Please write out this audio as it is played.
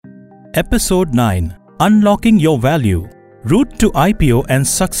Episode 9: Unlocking Your Value, Route to IPO and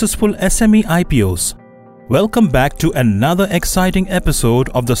Successful SME IPOs. Welcome back to another exciting episode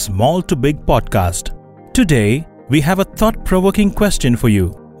of the Small to Big podcast. Today, we have a thought-provoking question for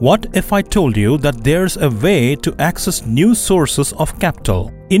you. What if I told you that there's a way to access new sources of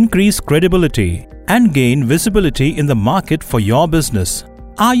capital, increase credibility, and gain visibility in the market for your business?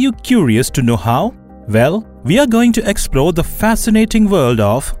 Are you curious to know how? Well, we are going to explore the fascinating world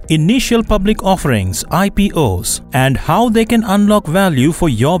of initial public offerings, IPOs, and how they can unlock value for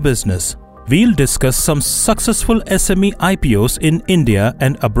your business. We'll discuss some successful SME IPOs in India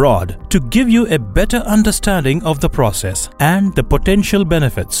and abroad to give you a better understanding of the process and the potential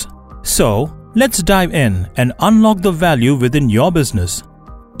benefits. So, let's dive in and unlock the value within your business.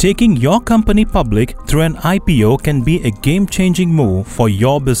 Taking your company public through an IPO can be a game-changing move for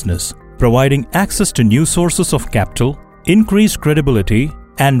your business, providing access to new sources of capital, increased credibility,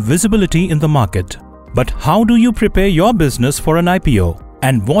 and visibility in the market. But how do you prepare your business for an IPO?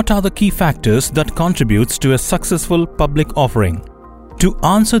 And what are the key factors that contributes to a successful public offering? To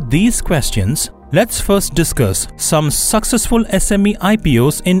answer these questions, let's first discuss some successful SME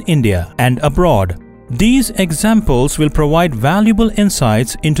IPOs in India and abroad. These examples will provide valuable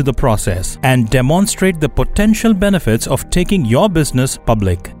insights into the process and demonstrate the potential benefits of taking your business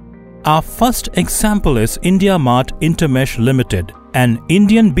public. Our first example is IndiaMart Intermesh Limited, an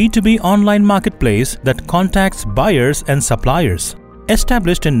Indian B2B online marketplace that contacts buyers and suppliers.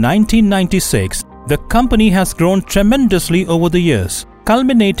 Established in 1996, the company has grown tremendously over the years,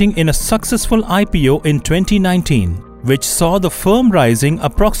 culminating in a successful IPO in 2019, which saw the firm rising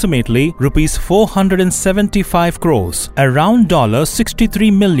approximately Rs 475 crores, around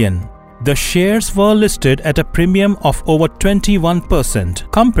 $63 million. The shares were listed at a premium of over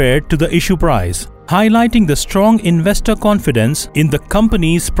 21% compared to the issue price, highlighting the strong investor confidence in the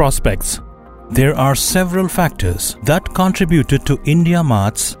company's prospects. There are several factors that contributed to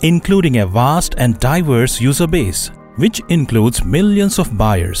IndiaMart's, including a vast and diverse user base, which includes millions of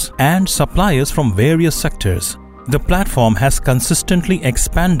buyers and suppliers from various sectors. The platform has consistently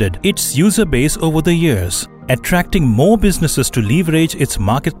expanded its user base over the years, attracting more businesses to leverage its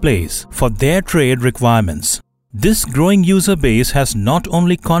marketplace for their trade requirements. This growing user base has not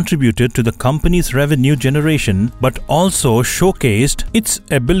only contributed to the company's revenue generation but also showcased its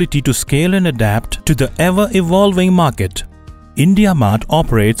ability to scale and adapt to the ever-evolving market. IndiaMart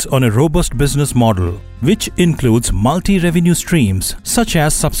operates on a robust business model, which includes multi-revenue streams such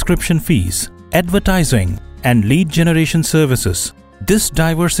as subscription fees, advertising, and lead generation services. This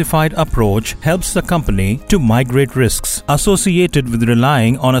diversified approach helps the company to migrate risks associated with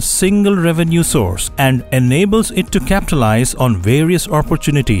relying on a single revenue source and enables it to capitalize on various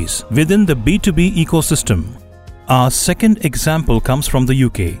opportunities within the B2B ecosystem. Our second example comes from the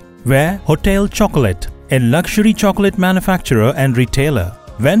UK, where Hotel Chocolate, a luxury chocolate manufacturer and retailer,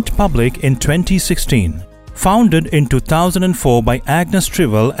 went public in 2016. Founded in 2004 by Agnes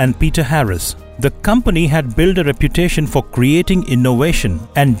Trivell and Peter Harris, the company had built a reputation for creating innovation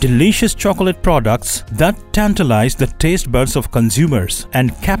and delicious chocolate products that tantalized the taste buds of consumers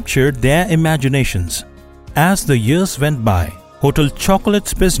and captured their imaginations. As the years went by, Hotel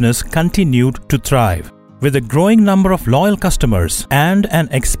Chocolate's business continued to thrive. With a growing number of loyal customers and an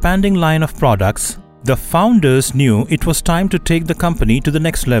expanding line of products, the founders knew it was time to take the company to the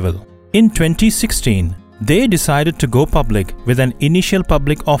next level. In 2016, they decided to go public with an initial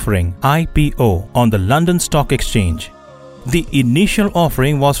public offering, IPO, on the London Stock Exchange. The initial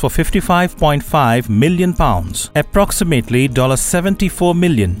offering was for £55.5 million, approximately $74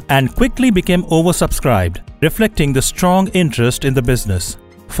 million, and quickly became oversubscribed, reflecting the strong interest in the business.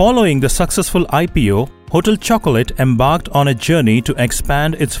 Following the successful IPO, Hotel Chocolate embarked on a journey to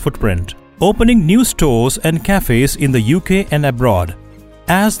expand its footprint, opening new stores and cafes in the UK and abroad.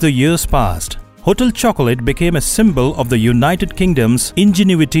 As the years passed, Hotel Chocolate became a symbol of the United Kingdom's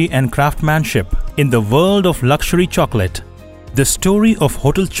ingenuity and craftsmanship in the world of luxury chocolate. The story of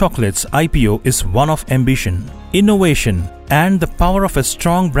Hotel Chocolate's IPO is one of ambition, innovation, and the power of a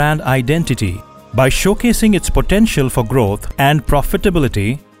strong brand identity. By showcasing its potential for growth and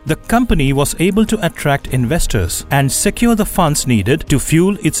profitability, the company was able to attract investors and secure the funds needed to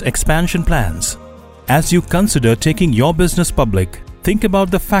fuel its expansion plans. As you consider taking your business public, think about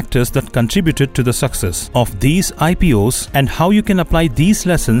the factors that contributed to the success of these IPOs and how you can apply these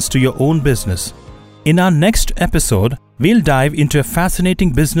lessons to your own business. In our next episode, we'll dive into a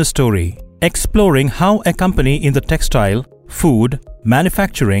fascinating business story, exploring how a company in the textile, food,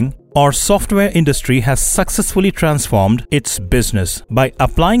 manufacturing, or software industry has successfully transformed its business by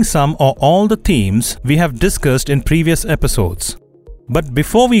applying some or all the themes we have discussed in previous episodes. But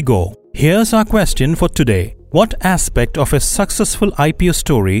before we go, Here's our question for today. What aspect of a successful IPO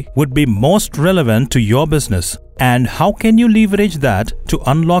story would be most relevant to your business? And how can you leverage that to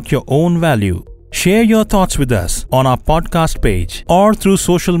unlock your own value? Share your thoughts with us on our podcast page or through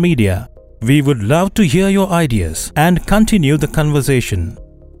social media. We would love to hear your ideas and continue the conversation.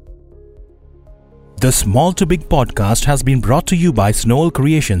 The Small to Big podcast has been brought to you by Snovel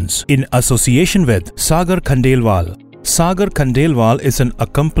Creations in association with Sagar Khandelwal. Sagar Khandelwal is an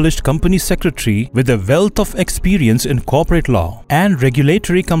accomplished company secretary with a wealth of experience in corporate law and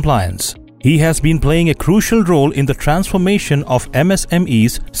regulatory compliance. He has been playing a crucial role in the transformation of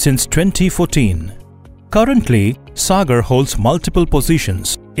MSMEs since 2014. Currently, Sagar holds multiple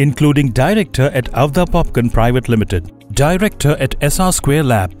positions, including Director at Avda Popcorn Private Limited, Director at SR Square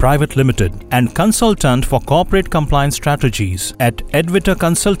Lab Private Limited, and Consultant for Corporate Compliance Strategies at Edvita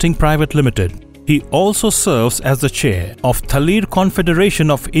Consulting Private Limited. He also serves as the chair of Thalir Confederation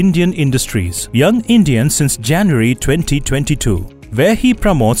of Indian Industries, Young Indians since January 2022, where he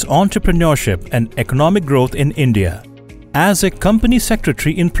promotes entrepreneurship and economic growth in India. As a company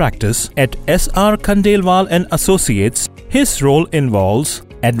secretary in practice at SR Khandelwal and Associates, his role involves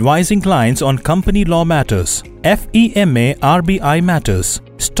advising clients on company law matters, FEMA RBI matters,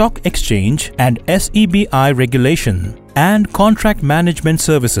 stock exchange and SEBI regulation, and contract management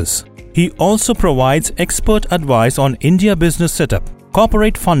services. He also provides expert advice on India business setup,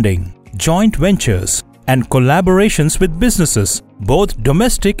 corporate funding, joint ventures, and collaborations with businesses, both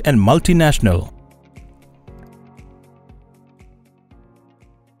domestic and multinational.